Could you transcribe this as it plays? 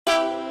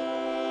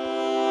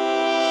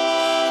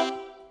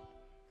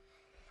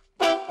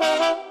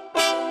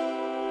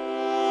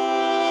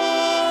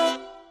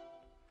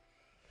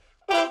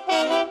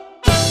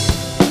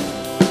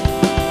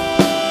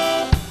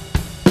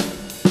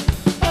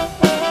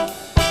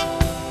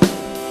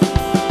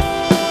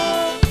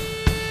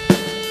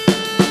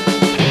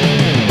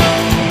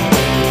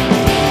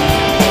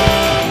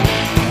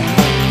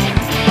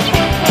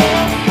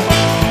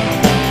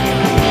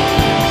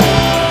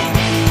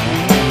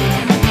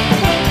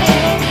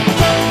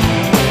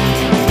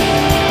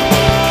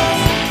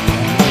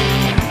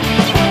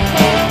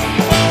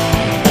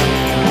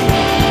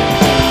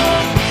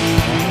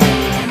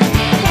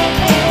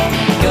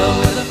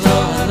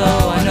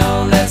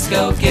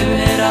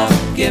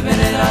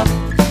up.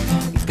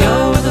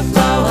 Go with the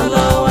flow,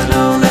 hello, I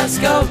know, let's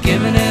go.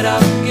 Giving it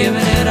up,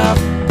 giving it up.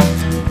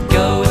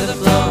 Go with the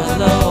flow,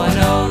 hello, I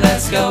know,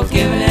 let's go.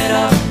 Giving it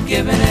up,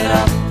 giving it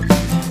up.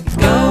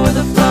 Go with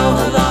the flow,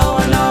 hello,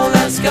 I know,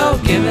 let's go.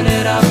 Giving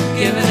it up,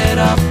 giving it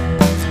up.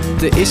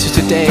 The issues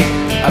today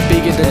are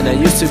bigger than I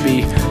used to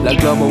be, like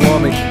global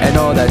warming and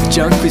all that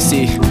junk we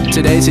see.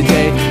 Today's the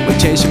day we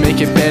change to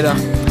make it better.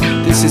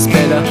 This is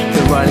better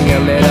than writing a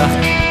letter.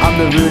 I'm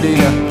the rude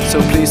leader,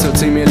 so please don't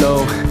take me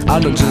low. I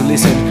don't just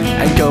listen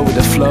and go with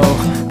the flow.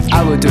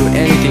 I will do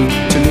anything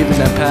to live in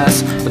that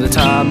past, but the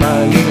time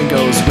I'm living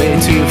goes way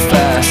too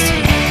fast.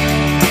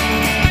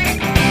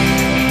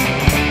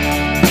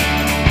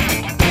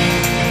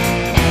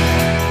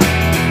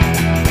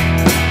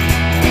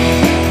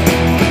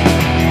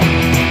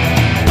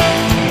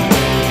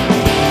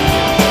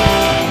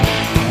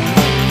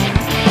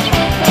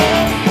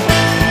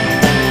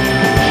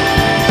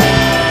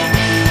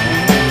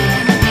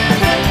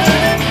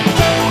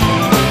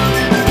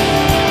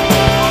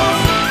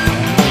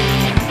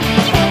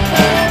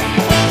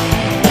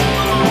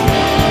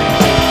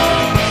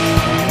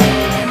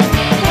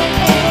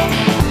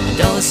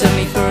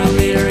 $1.70 for a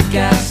liter of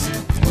gas.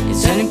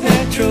 It's turning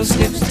petrol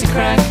slips to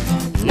crack.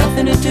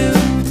 Nothing to do,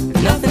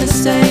 nothing to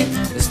say.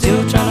 We're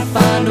still trying to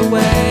find a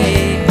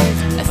way.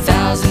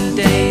 1,000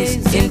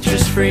 days,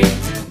 interest free.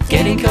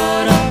 Getting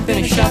caught up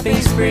in a shopping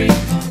spree.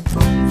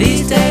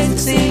 These days it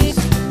seems,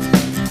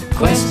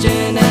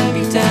 question and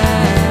be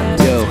damned.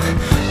 Yo,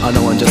 I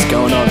know I'm just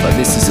going on, but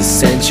this is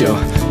essential.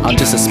 I'm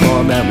just a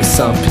small man with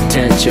some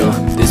potential.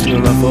 This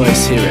with my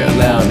voice, hear it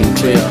loud and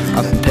clear.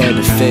 I'm prepared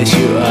to face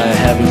you, I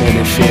haven't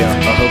any fear.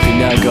 I hope you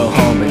now go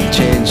home and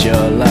change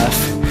your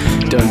life.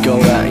 Don't go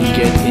out and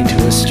get into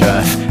a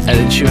strife.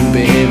 Attitude and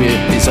behavior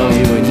is all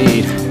you will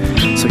need.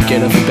 So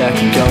get off your back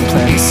and go and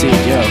plant a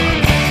seed, yo.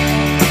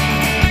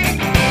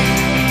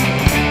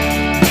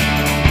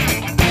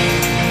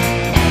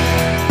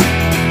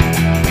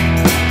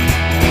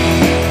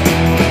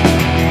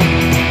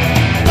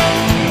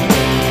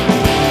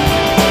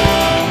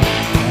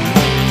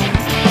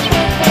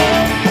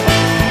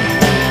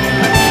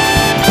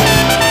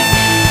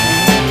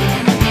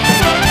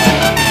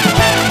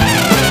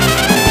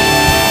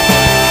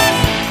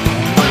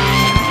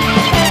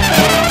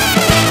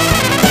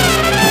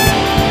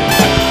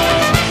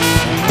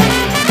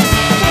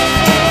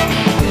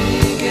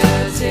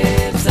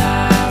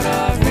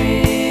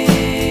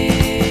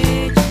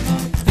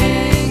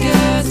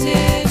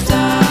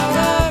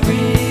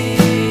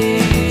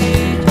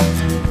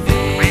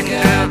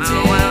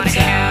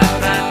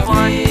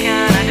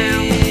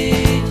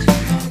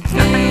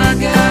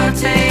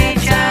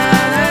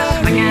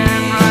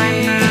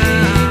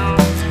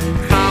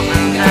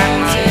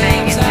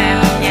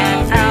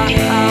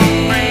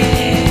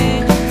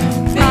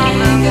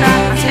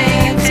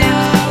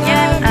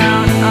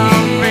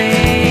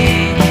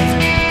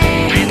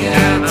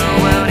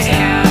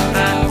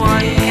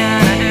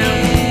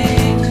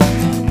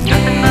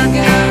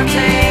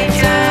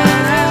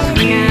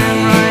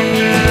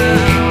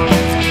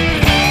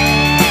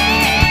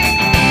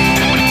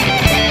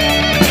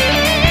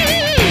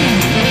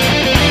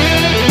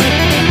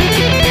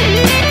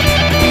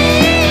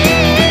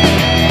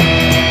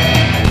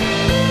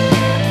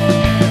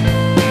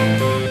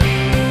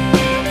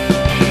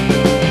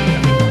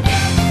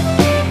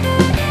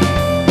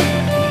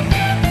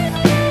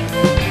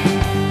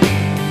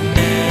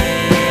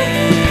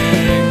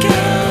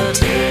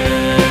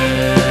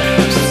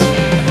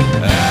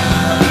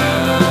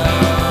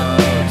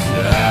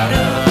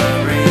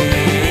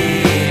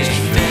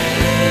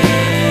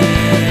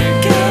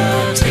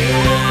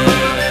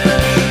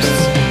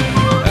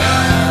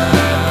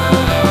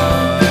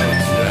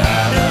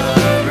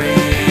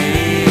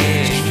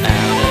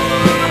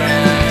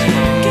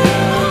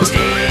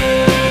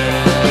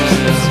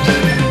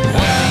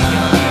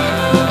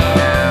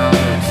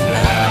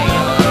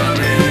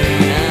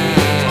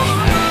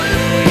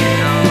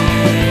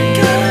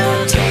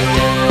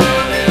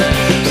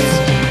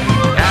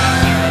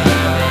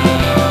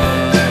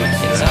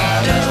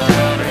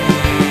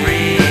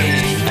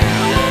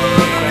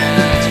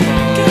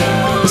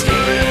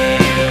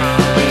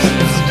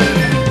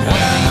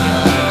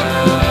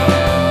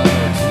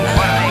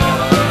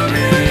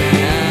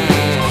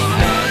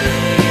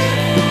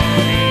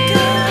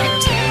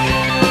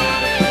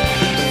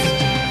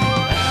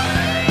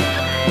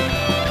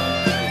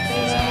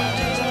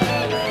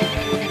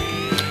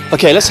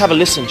 Okay, let's have a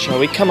listen, shall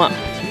we? Come up.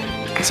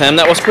 Sam,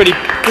 that was pretty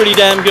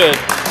damn good.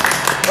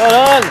 Well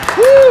done.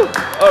 Woo!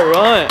 All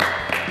right.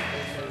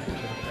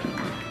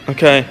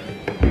 Okay.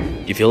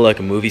 You feel like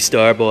a movie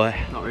star, boy?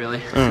 Not really.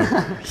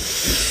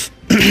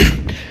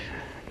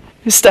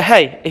 Mr.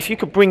 Hay, if you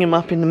could bring him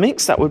up in the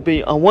mix, that would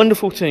be a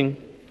wonderful thing.